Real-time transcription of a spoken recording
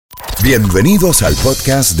Bienvenidos al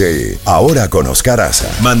podcast de Ahora con Oscar Aza.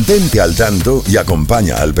 Mantente al tanto y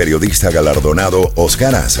acompaña al periodista galardonado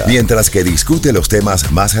Oscar Aza mientras que discute los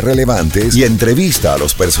temas más relevantes y entrevista a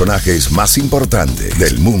los personajes más importantes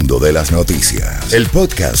del mundo de las noticias. El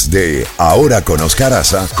podcast de Ahora con Oscar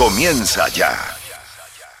Aza comienza ya.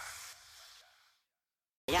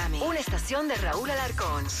 Una estación de Raúl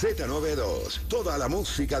Alarcón. Z92, toda la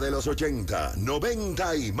música de los 80,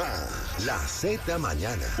 90 y más. La Z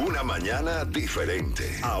Mañana, una mañana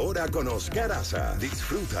diferente. Ahora con Oscar Aza,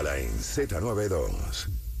 disfrútala en Z92.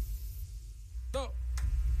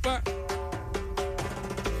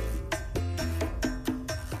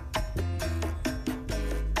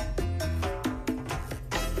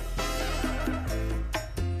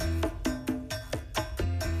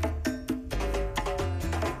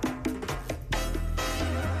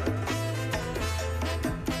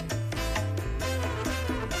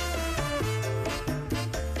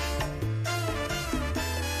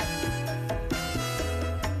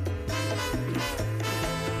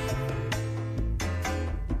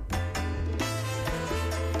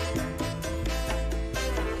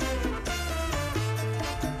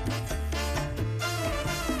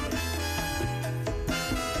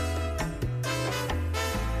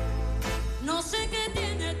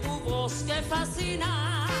 Que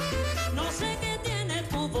fascina, no sé qué tiene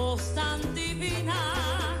tu voz tan divina,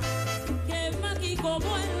 que mágico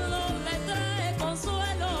vuelo le trae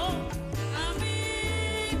consuelo a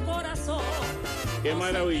mi corazón. Qué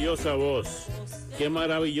maravillosa voz, qué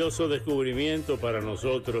maravilloso descubrimiento para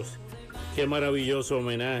nosotros, qué maravilloso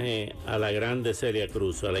homenaje a la grande Celia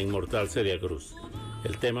Cruz, a la inmortal Celia Cruz.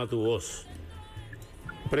 El tema Tu Voz.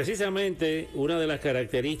 Precisamente una de las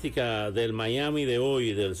características del Miami de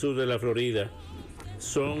hoy, del sur de la Florida,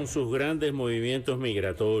 son sus grandes movimientos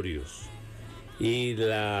migratorios y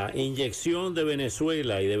la inyección de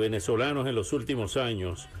Venezuela y de venezolanos en los últimos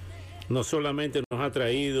años no solamente nos ha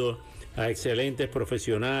traído a excelentes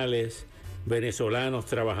profesionales, venezolanos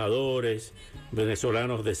trabajadores,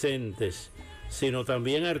 venezolanos decentes, sino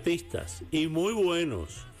también artistas y muy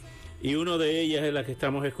buenos. Y una de ellas es la que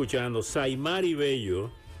estamos escuchando, Saimary Bello.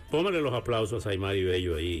 Póngale los aplausos a Saimary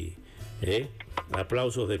Bello ahí,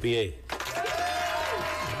 aplausos de pie.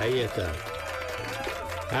 Ahí está.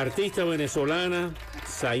 Artista venezolana,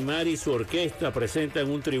 Saimary y su orquesta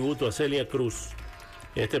presentan un tributo a Celia Cruz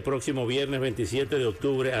este próximo viernes 27 de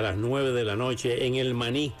octubre a las 9 de la noche en El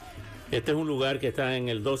Maní. Este es un lugar que está en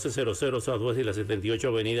el 1200 Southwest y la 78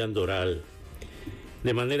 Avenida en Doral.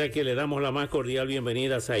 De manera que le damos la más cordial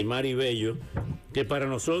bienvenida a Saimary Bello, que para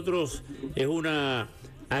nosotros es una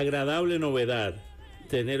agradable novedad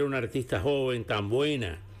tener una artista joven tan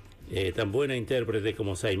buena intérprete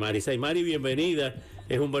como Saimary. Saimary, bienvenida.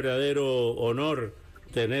 Es un verdadero honor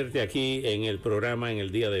tenerte aquí en el programa en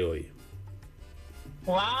el día de hoy.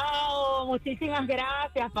 ¡Wow! Muchísimas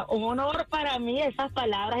gracias. Un honor para mí esas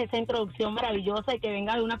palabras, esa introducción maravillosa y que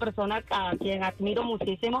venga de una persona a quien admiro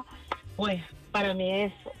muchísimo. Pues para mí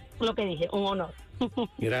es lo que dije, un honor.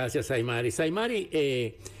 Gracias, Saimary.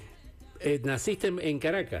 Saimary, ¿naciste en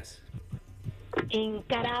Caracas? En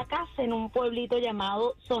Caracas, en un pueblito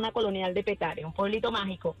llamado Zona Colonial de Petare, un pueblito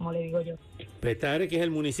mágico, como le digo yo. Petare, que es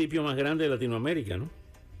el municipio más grande de Latinoamérica, ¿no?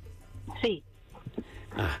 Sí.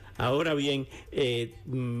 Ahora bien,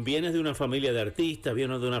 vienes de una familia de artistas,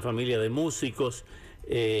 vienes de una familia de músicos,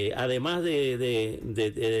 además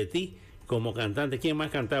de ti como cantante, ¿quién más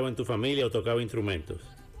cantaba en tu familia o tocaba instrumentos?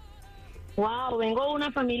 Wow, vengo de una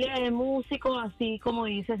familia de músicos, así como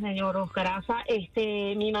dice el señor Oscar Aza.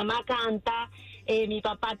 Mi mamá canta, mi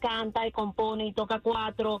papá canta y compone y toca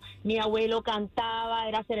cuatro, mi abuelo cantaba,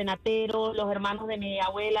 era serenatero, los hermanos de mi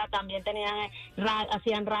abuela también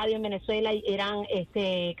hacían radio en Venezuela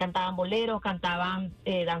y cantaban boleros, cantaban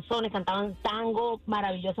danzones, cantaban tango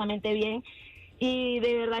maravillosamente bien. Y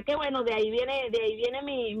de verdad que bueno, de ahí viene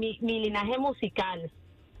mi linaje musical.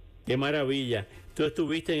 Qué maravilla. Tú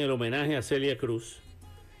estuviste en el homenaje a Celia Cruz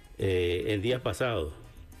el día pasado.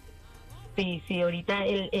 Sí, ahorita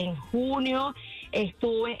en junio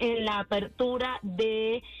estuve en la apertura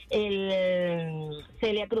de el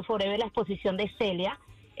Celia Cruz Forever, la exposición de Celia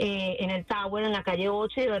en el Tower, en la calle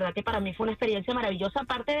 8, y de verdad que para mí fue una experiencia maravillosa,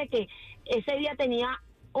 aparte de que ese día tenía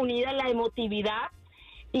unida la emotividad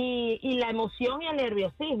y la emoción y el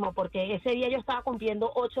nerviosismo, porque ese día yo estaba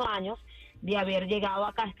cumpliendo 8 años de haber llegado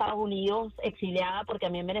acá a Estados Unidos exiliada, porque a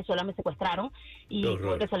mí en Venezuela me secuestraron y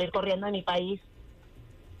tuve que salir corriendo de mi país.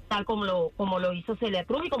 tal como lo hizo Celia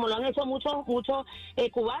Cruz y como lo han hecho muchos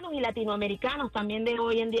cubanos y latinoamericanos también de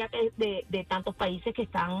hoy en día, de tantos países que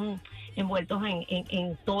están envueltos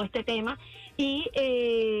en todo este tema. Y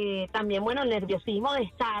también, bueno, el nerviosismo de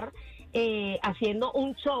estar haciendo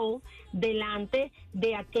un show delante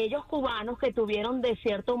de aquellos cubanos que tuvieron de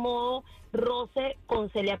cierto modo roce con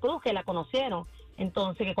Celia Cruz, que la conocieron,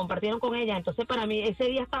 entonces, que compartieron con ella. Entonces, para mí ese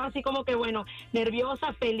día estaba así como que, bueno,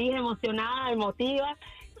 nerviosa, feliz, emocionada, emotiva.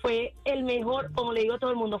 Fue el mejor, como le digo a todo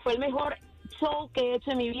el mundo, fue el mejor show que he hecho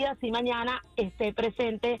en mi vida. Si mañana esté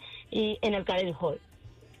presente y en el Carnegie Hall.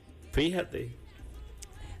 Fíjate,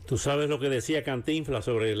 tú sabes lo que decía Cantinflas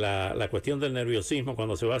sobre la cuestión del nerviosismo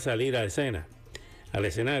cuando se va a salir a escena, al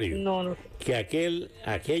escenario. No. Que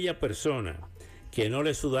aquella persona que no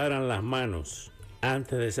le sudaran las manos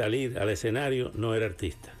antes de salir al escenario no era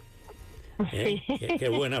artista. Sí. Qué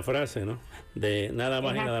buena frase, ¿no? De nada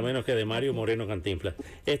más y nada menos que de Mario Moreno Cantinflas.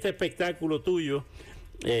 Este espectáculo tuyo,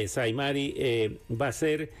 Saimary, va a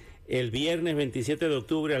ser el viernes 27 de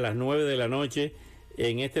octubre a las 9 de la noche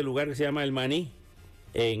en este lugar que se llama El Maní,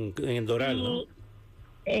 en Doral, ¿no?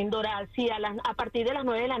 En Doral, sí, a partir de las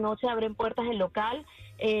 9 de la noche abren puertas el local.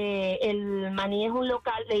 El Maní es un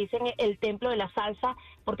local, le dicen el templo de la salsa,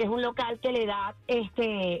 porque es un local que le da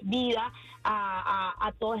vida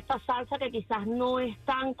a toda esta salsa que quizás no es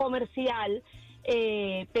tan comercial,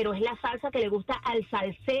 pero es la salsa que le gusta al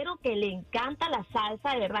salsero, que le encanta la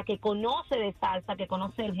salsa, de verdad, que conoce de salsa, que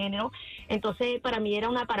conoce el género. Entonces, para mí era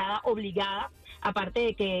una parada obligada. Aparte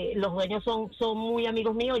de que los dueños son muy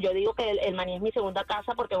amigos míos, yo digo que el Maní es mi segunda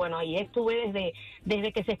casa, porque bueno, ahí estuve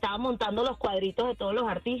desde que se estaban montando los cuadritos de todos los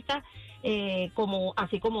artistas,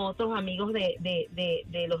 así como otros amigos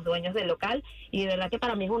de los dueños del local, y de verdad que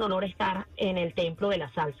para mí es un honor estar en el templo de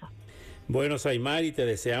la salsa. Bueno, Saimary, te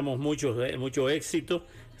deseamos mucho éxito,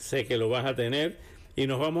 sé que lo vas a tener, y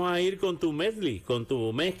nos vamos a ir con tu medley, con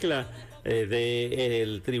tu mezcla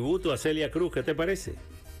del tributo a Celia Cruz. ¿Qué te parece?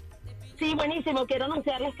 Sí, buenísimo. Quiero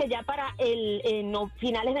anunciarles que ya para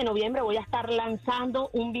finales de noviembre voy a estar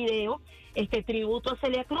lanzando un video, tributo a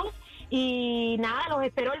Celia Cruz. Y nada, los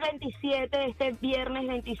espero este viernes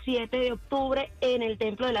 27 de octubre en el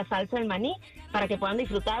Templo de la Salsa del Maní, para que puedan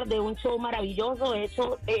disfrutar de un show maravilloso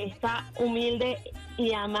hecho de esta humilde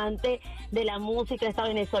y amante de la música, esta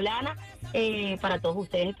venezolana, para todos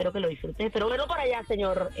ustedes. Espero que lo disfruten. Espero verlo por allá,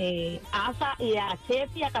 señor Asa, y a Chef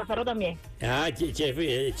y a Cafero también.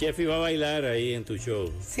 Chef va a bailar ahí en tu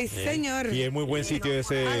show. Sí, señor. Y es muy buen sitio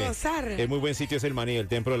ese. A gozar. Es muy buen sitio ese el Maní, el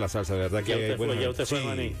templo de la salsa, de verdad que ya usted fue al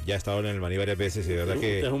Maní. Ya he estado en el Maní varias veces y de verdad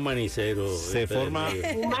que usted es un manicero. Se forma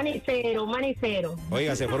un manicero.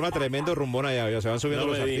 Oiga, se forma tremendo rumbón allá, se van subiendo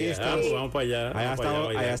los artistas. Vamos para allá.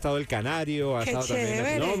 Allá ha estado el Canario, ha estado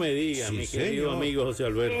también. No me diga, Sí, mi querido amigo José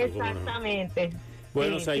Alberto. Exactamente.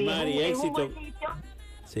 Bueno, Saimary, éxito.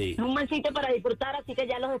 Es un buen sitio para disfrutar, así que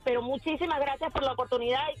ya los espero. Muchísimas gracias por la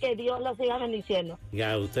oportunidad y que Dios los siga bendiciendo.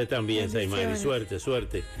 Ya, usted también, Saimary.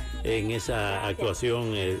 Suerte en esa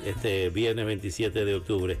actuación este viernes 27 de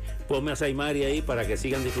octubre. Ponme a Saimary ahí para que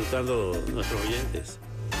sigan disfrutando nuestros oyentes.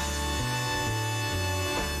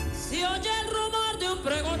 Se oye el rumor de un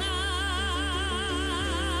pregonar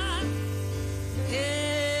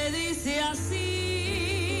que dice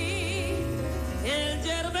así: el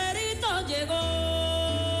yerberito llegó.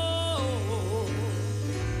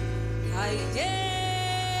 Ahí llego,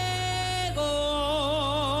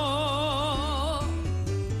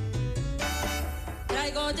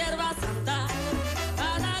 traigo hierbas